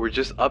just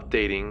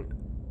updating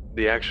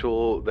the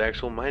actual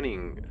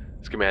mining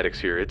schematics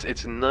here.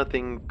 It's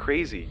nothing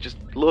crazy. Just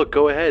look,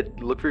 go ahead,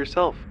 look for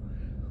yourself.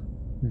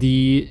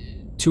 The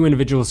two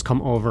individuals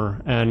come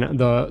over, and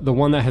the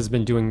one that has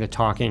been doing the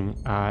talking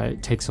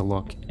takes a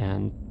look,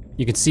 and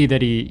you can see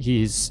that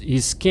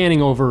he's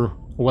scanning over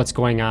what's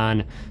going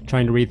on,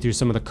 trying to read through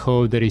some of the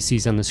code that he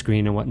sees on the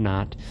screen and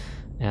whatnot.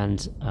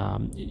 And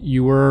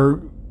you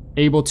were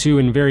able to,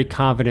 and very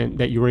confident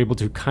that you were able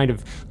to kind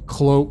of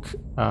cloak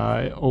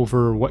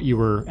over what you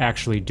were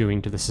actually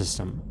doing to the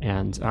system.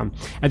 And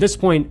at this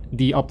point,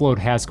 the upload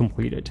has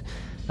completed.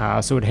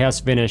 So it has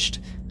finished,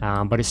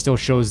 but it still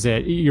shows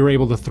that you're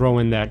able to throw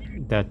in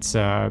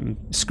that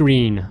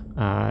screen,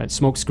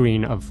 smoke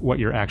screen of what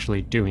you're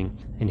actually doing.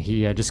 And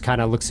he just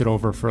kind of looks it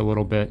over for a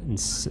little bit,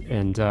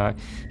 and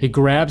he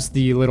grabs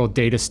the little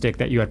data stick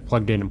that you had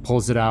plugged in and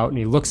pulls it out, and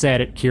he looks at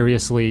it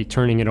curiously,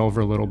 turning it over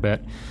a little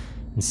bit,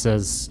 and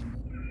says,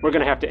 "We're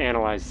going to have to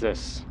analyze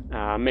this,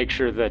 make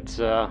sure that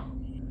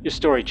your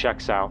story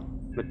checks out,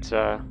 but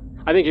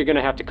I think you're going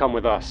to have to come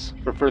with us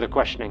for further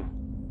questioning."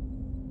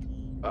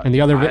 And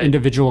the other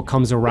individual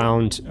comes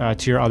around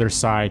to your other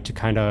side to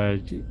kind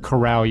of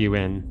corral you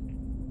in.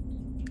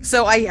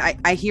 So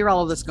I hear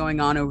all of this going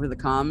on over the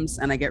comms,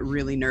 and I get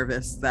really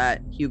nervous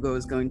that Hugo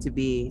is going to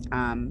be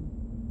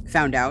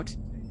found out,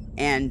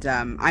 and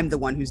I'm the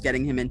one who's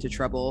getting him into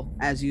trouble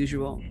as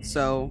usual.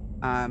 So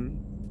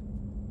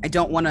I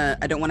don't want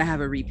to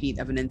have a repeat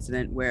of an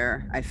incident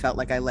where I felt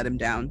like I let him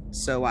down.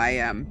 So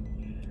I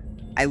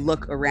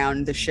look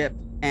around the ship,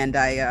 and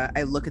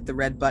I look at the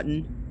red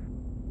button.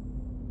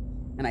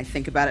 And I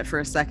think about it for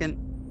a second.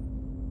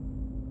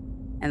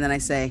 And then I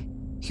say,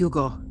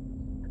 "Hugo,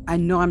 I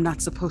know I'm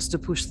not supposed to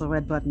push the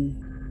red button,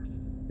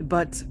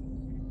 but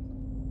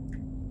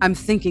I'm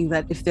thinking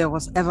that if there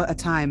was ever a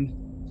time,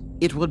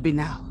 it would be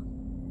now."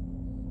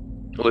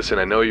 Listen,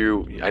 I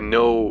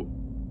know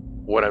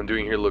what I'm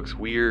doing here looks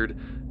weird,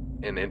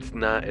 and it's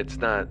not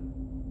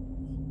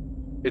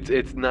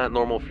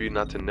normal for you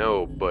not to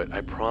know, but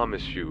I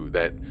promise you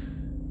that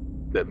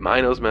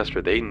Minos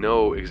Mestra, they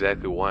know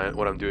exactly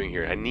what I'm doing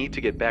here. I need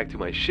to get back to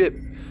my ship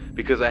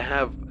because I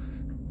have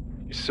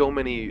so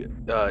many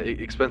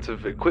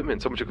expensive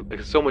equipment, so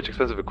much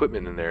expensive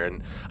equipment in there,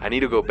 and I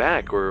need to go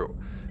back, or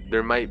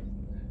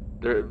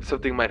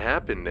something might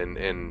happen,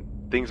 and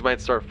things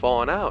might start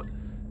falling out.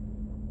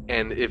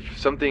 And if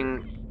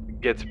something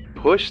gets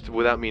pushed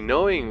without me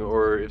knowing,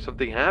 or if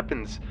something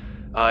happens,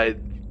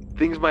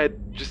 things might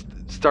just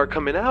start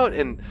coming out,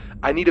 and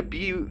I need to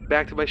be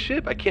back to my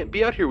ship. I can't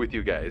be out here with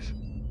you guys.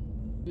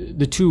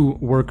 The two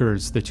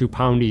workers, the two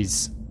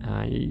poundies,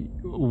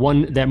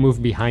 one that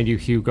moved behind you,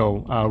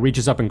 Hugo,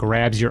 reaches up and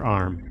grabs your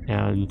arm,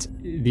 and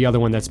the other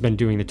one that's been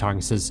doing the talking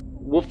says,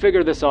 "We'll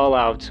figure this all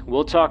out.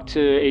 We'll talk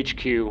to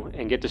HQ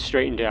and get this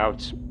straightened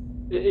out.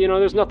 You know,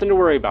 there's nothing to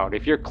worry about.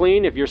 If you're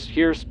clean, if you're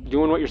here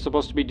doing what you're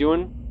supposed to be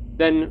doing,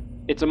 then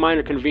it's a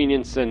minor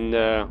convenience, and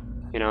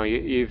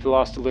you've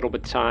lost a little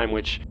bit of time,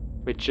 which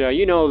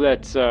you know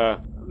that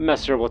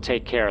Messer will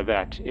take care of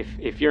that.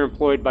 If you're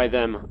employed by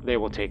them, they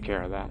will take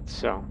care of that.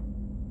 So,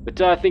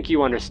 but I think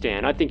you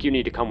understand. I think you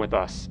need to come with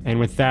us." And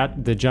with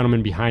that, the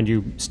gentleman behind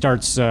you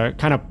starts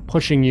kind of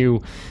pushing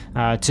you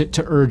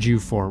to urge you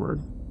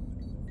forward.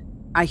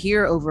 I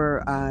hear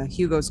over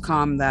Hugo's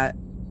comm that,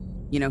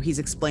 he's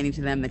explaining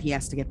to them that he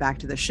has to get back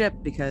to the ship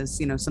because,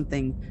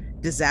 something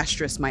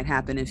disastrous might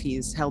happen if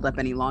he's held up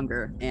any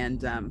longer.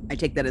 And I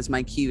take that as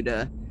my cue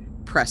to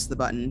press the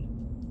button,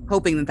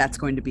 hoping that that's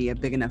going to be a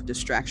big enough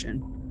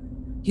distraction.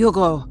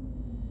 "Hugo,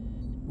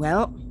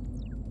 well,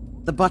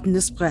 the button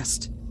is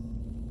pressed.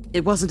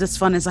 It wasn't as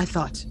fun as I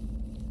thought.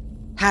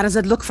 How does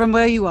it look from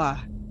where you are?"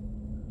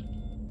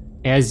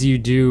 As you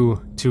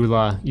do,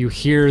 Tula, you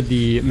hear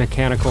the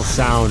mechanical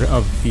sound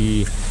of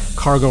the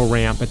cargo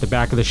ramp at the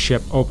back of the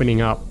ship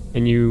opening up,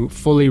 and you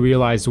fully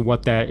realize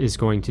what that is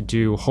going to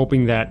do,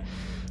 hoping that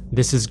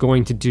this is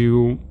going to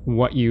do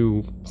what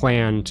you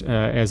planned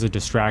as a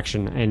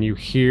distraction. And you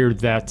hear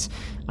that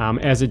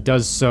as it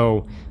does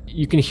so,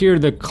 you can hear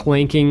the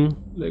clanking,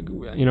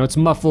 it's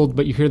muffled,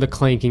 but you hear the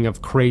clanking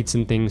of crates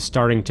and things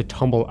starting to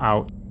tumble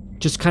out,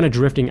 just kind of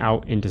drifting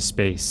out into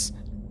space.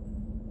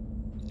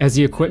 As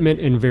the equipment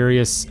and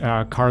various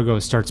cargo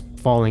starts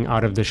falling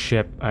out of the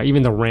ship,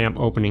 even the ramp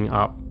opening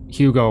up,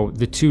 Hugo,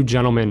 the two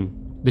gentlemen,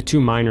 the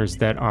two miners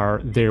that are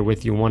there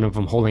with you, one of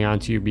them holding on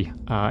to you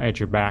at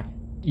your back,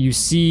 you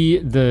see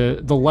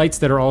the lights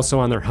that are also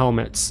on their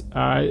helmets,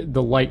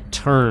 the light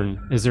turn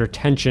as their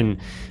attention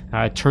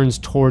turns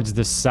towards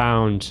the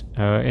sound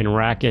and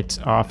racket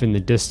off in the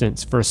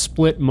distance. For a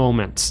split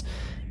moment,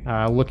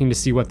 looking to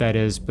see what that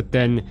is, but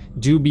then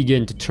do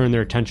begin to turn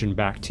their attention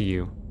back to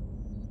you.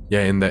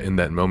 Yeah, in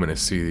that moment, I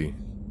see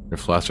their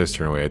flashlights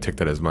turn away. I take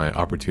that as my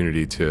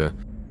opportunity to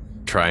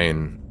try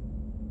and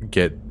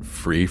get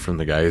free from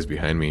the guys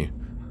behind me,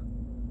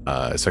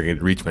 so I can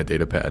reach my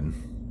data pad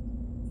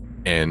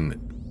and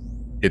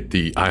hit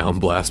the ion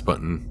blast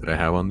button that I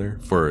have on there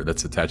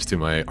that's attached to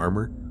my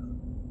armor.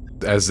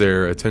 As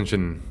their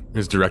attention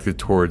is directed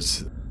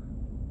towards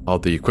all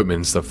the equipment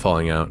and stuff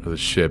falling out of the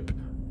ship,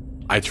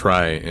 I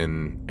try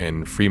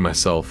and free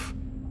myself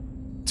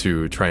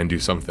to try and do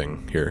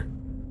something here.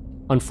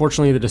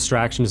 Unfortunately, the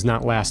distraction does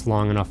not last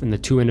long enough, and the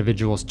two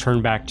individuals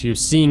turn back to you,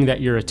 seeing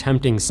that you're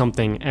attempting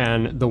something,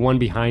 and the one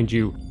behind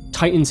you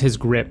tightens his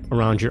grip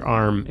around your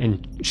arm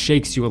and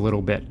shakes you a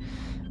little bit.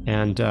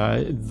 And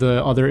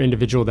the other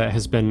individual that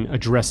has been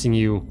addressing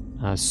you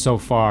so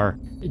far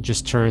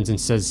just turns and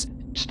says,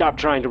 "Stop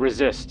trying to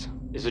resist.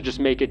 This will just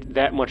make it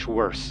that much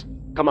worse.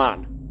 Come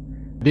on."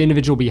 The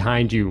individual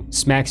behind you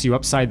smacks you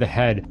upside the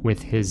head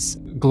with his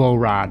glow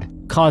rod,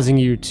 causing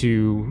you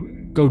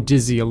to go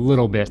dizzy a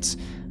little bit,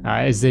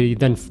 as he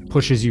then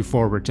pushes you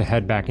forward to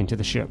head back into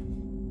the ship.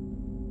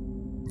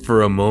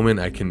 For a moment,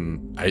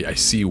 I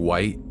see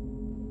white,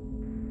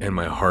 and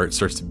my heart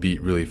starts to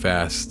beat really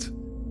fast,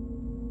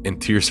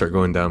 and tears start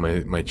going down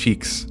my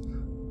cheeks.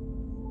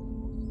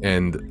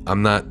 And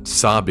I'm not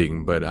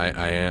sobbing, but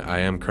I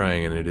am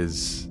crying, and it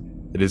is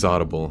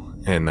audible.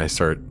 And I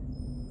start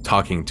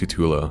talking to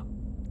Tula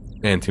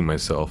and to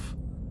myself,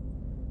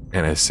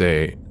 and I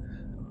say,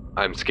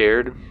 "I'm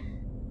scared,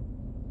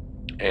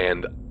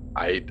 and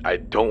I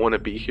don't want to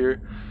be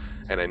here,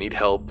 and I need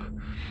help,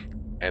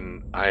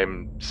 and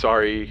I'm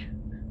sorry.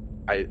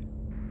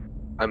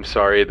 I'm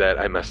sorry that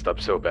I messed up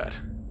so bad."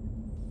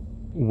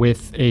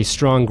 With a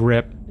strong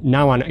grip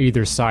now on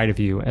either side of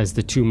you, as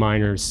the two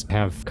miners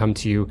have come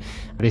to you,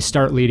 they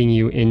start leading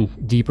you in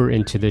deeper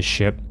into this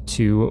ship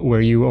to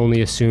where you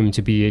only assume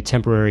to be a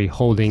temporary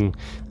holding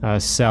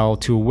cell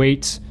to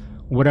await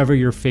whatever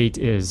your fate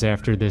is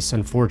after this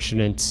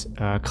unfortunate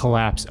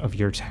collapse of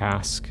your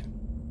task.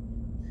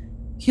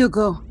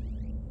 Hugo,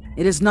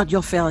 it is not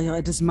your failure,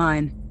 it is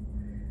mine.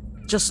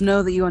 Just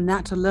know that you are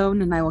not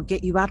alone, and I will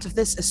get you out of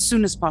this as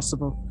soon as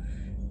possible.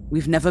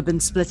 We've never been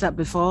split up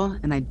before,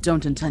 and I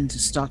don't intend to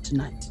start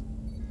tonight.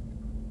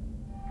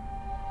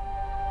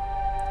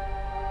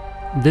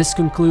 This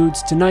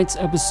concludes tonight's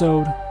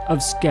episode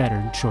of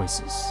Scattered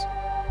Choices.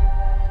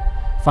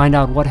 Find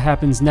out what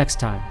happens next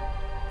time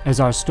as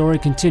our story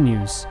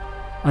continues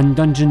on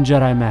Dungeon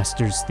Jedi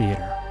Masters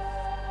Theater.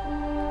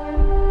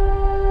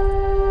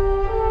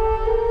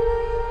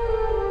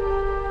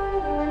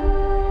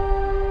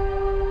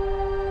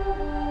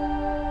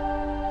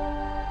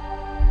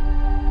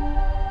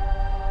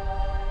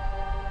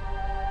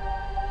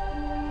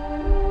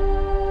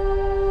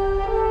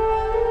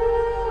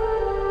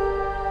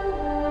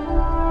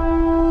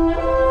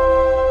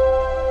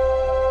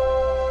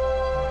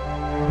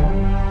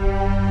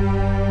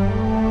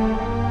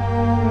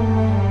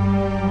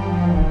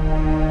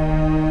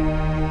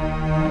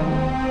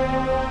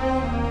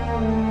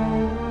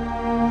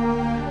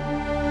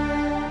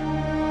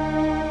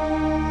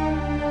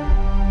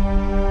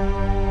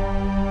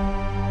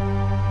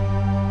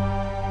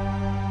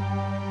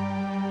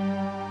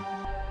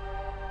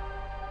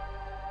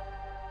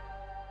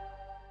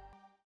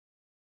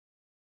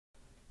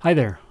 Hi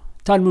there,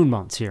 Todd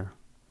Moonmounts here.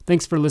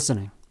 Thanks for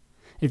listening.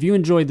 If you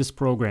enjoyed this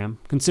program,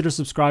 consider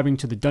subscribing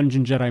to the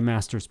Dungeon Jedi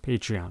Masters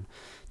Patreon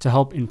to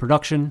help in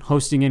production,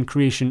 hosting, and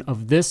creation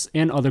of this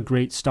and other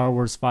great Star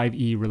Wars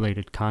 5e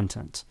related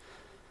content.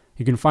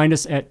 You can find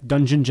us at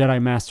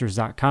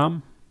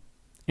dungeonjedimasters.com,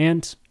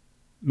 and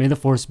may the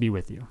Force be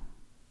with you.